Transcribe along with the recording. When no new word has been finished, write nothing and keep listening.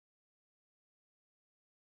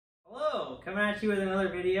Hello, coming at you with another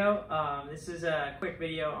video. This is a quick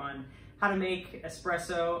video on how to make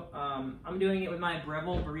espresso. I'm doing it with my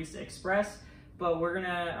Breville Barista Express, but we're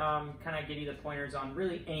gonna kind of give you the pointers on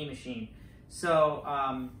really any machine. So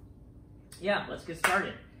yeah, let's get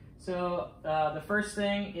started. So the first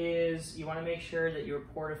thing is you want to make sure that your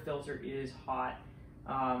portafilter is hot.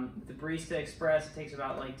 The Barista Express takes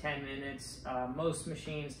about like 10 minutes. Most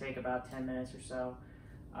machines take about 10 minutes or so.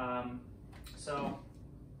 So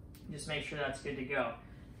just make sure that's good to go.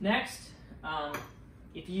 Next,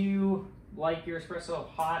 if you like your espresso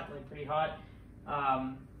hot, like pretty hot,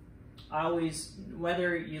 I always,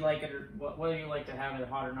 whether you like it or whether you like to have it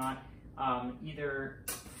hot or not, either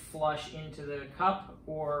flush into the cup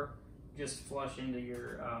or just flush into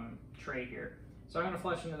your tray here. So I'm going to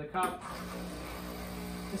flush into the cup.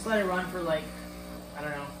 Just let it run for like, I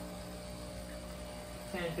don't know,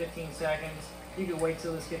 10-15 seconds. You can wait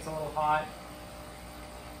till this gets a little hot.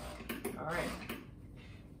 All right.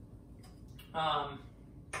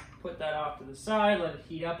 Put that off to the side, let it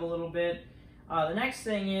heat up a little bit. The next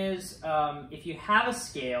thing is, if you have a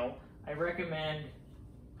scale, I recommend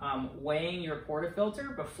weighing your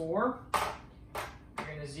portafilter before. You're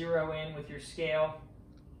going to zero in with your scale.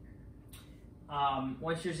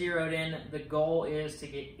 Once you're zeroed in, the goal is to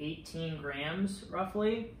get 18 grams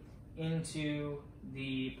roughly into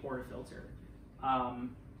the portafilter.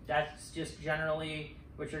 That's just generally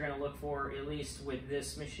what you're going to look for, at least with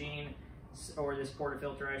this machine, or this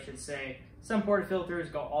portafilter I should say. Some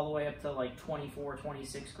portafilters go all the way up to like 24,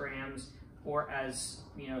 26 grams, or as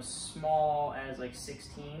small as like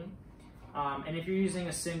 16. And if you're using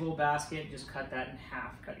a single basket, just cut that in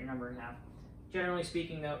half, cut your number in half. Generally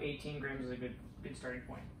speaking though, 18 grams is a good starting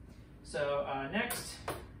point. So next,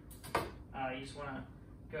 you just want to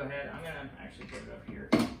go ahead, I'm going to actually put it up here.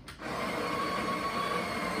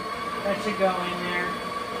 That should go in there.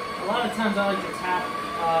 A lot of times I like to tap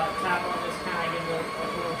on this, kind of give it a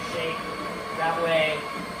little shake. That way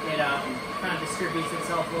it kind of distributes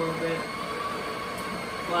itself a little bit.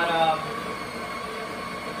 But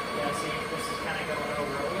yeah, see, this is kind of going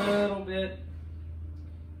over a little bit.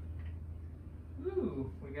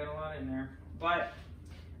 Ooh, we got a lot in there. But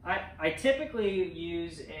I typically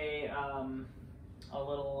use a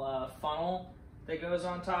little funnel that goes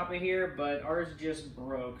on top of here, but ours just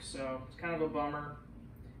broke, so it's kind of a bummer.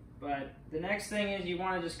 But the next thing is you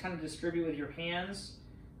want to just kind of distribute with your hands,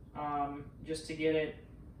 just to get it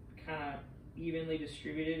kind of evenly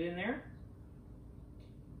distributed in there.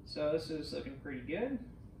 So this is looking pretty good.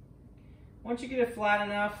 Once you get it flat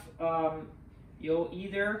enough, you'll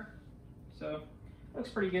either, so it looks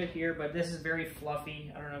pretty good here, but this is very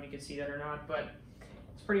fluffy. I don't know if you can see that or not, but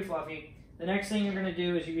it's pretty fluffy. The next thing you're going to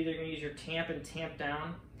do is you're either going to use your tamp and tamp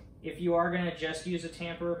down. If you are going to just use a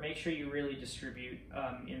tamper, make sure you really distribute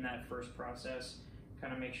in that first process.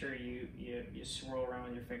 Kind of make sure you swirl around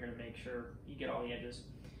with your finger to make sure you get all the edges.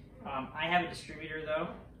 I have a distributor though,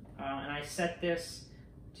 and I set this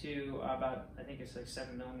to about, I think it's like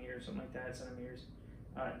 7 millimeters, something like that, 7 meters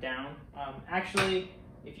down. Actually,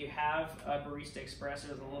 if you have a Barista Express,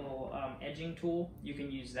 there's a little edging tool. You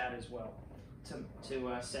can use that as well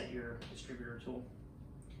to set your distributor tool.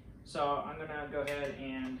 So I'm gonna go ahead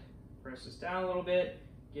and press this down a little bit,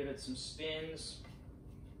 give it some spins.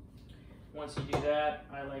 Once you do that,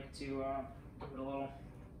 I like to give it a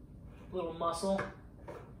little muscle.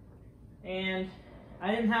 And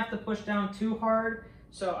I didn't have to push down too hard,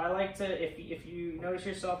 so I like to, if you notice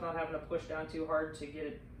yourself not having to push down too hard to get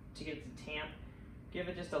it to tamp, give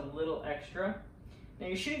it just a little extra. Now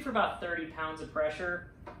you're shooting for about 30 pounds of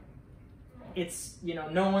pressure. It's,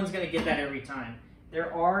 no one's gonna get that every time.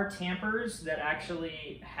 There are tampers that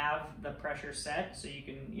actually have the pressure set, so you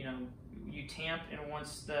can, you tamp, and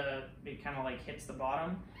once it kind of like hits the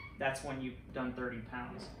bottom, that's when you've done 30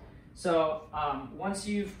 pounds. So once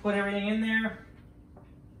you've put everything in there,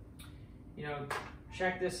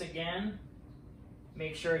 check this again,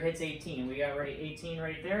 make sure it hits 18. We got 18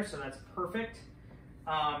 right there, so that's perfect.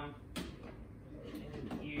 And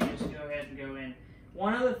you just go ahead and go in.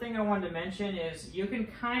 One other thing I wanted to mention is you can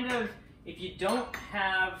kind of, if you don't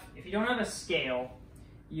have a scale,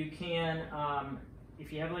 you can,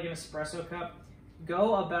 if you have like an espresso cup,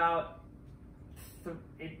 go about,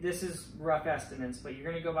 this is rough estimates, but you're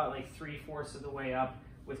gonna go about like 3/4 of the way up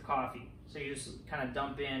with coffee. So you just kind of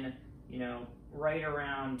dump in, right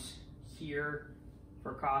around here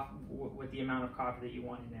for coffee, with the amount of coffee that you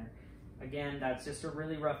want in there. Again, that's just a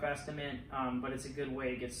really rough estimate, but it's a good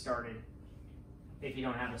way to get started if you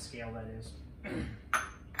don't have a scale, that is.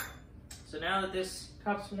 So now that this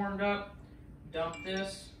cup's warmed up, dump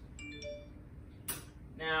this.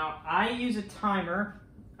 Now, I use a timer.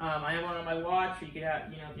 I have one on my watch. You could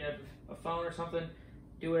have, you know, if you have a phone or something,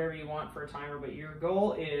 do whatever you want for a timer, but your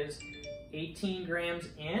goal is 18 grams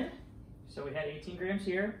in. So we had 18 grams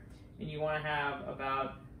here, and you want to have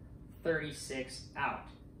about 36 out.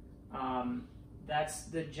 That's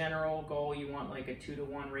the general goal. You want like a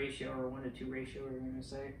 2-to-1 ratio or 1-to-2 ratio, we're going to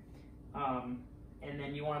say. And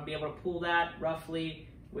then you want to be able to pull that roughly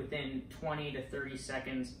within 20 to 30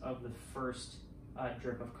 seconds of the first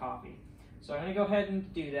drip of coffee. So I'm going to go ahead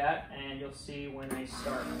and do that, and you'll see when I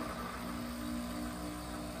start.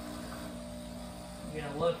 You're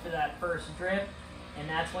going to look for that first drip, and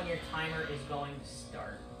that's when your timer is going to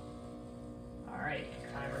start. All right,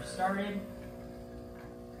 timer started.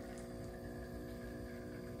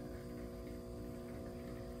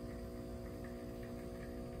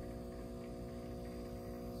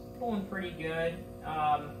 Pulling pretty good.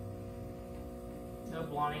 No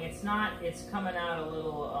blonding. It's coming out a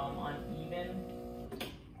little uneven.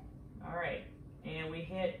 All right, and we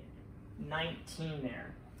hit 19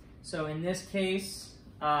 there. So in this case,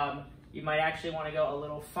 you might actually want to go a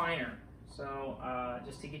little finer. So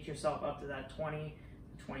just to get yourself up to that 20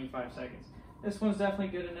 to 25 seconds. This one's definitely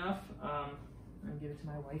good enough. I'm gonna give it to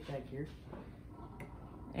my wife back here.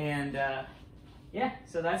 And yeah,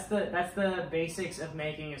 so that's the basics of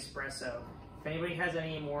making espresso. If anybody has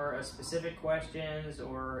any more specific questions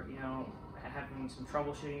or, you know, having some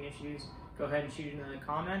troubleshooting issues, go ahead and shoot it in the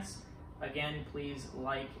comments. Again, please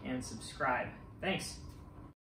like and subscribe. Thanks.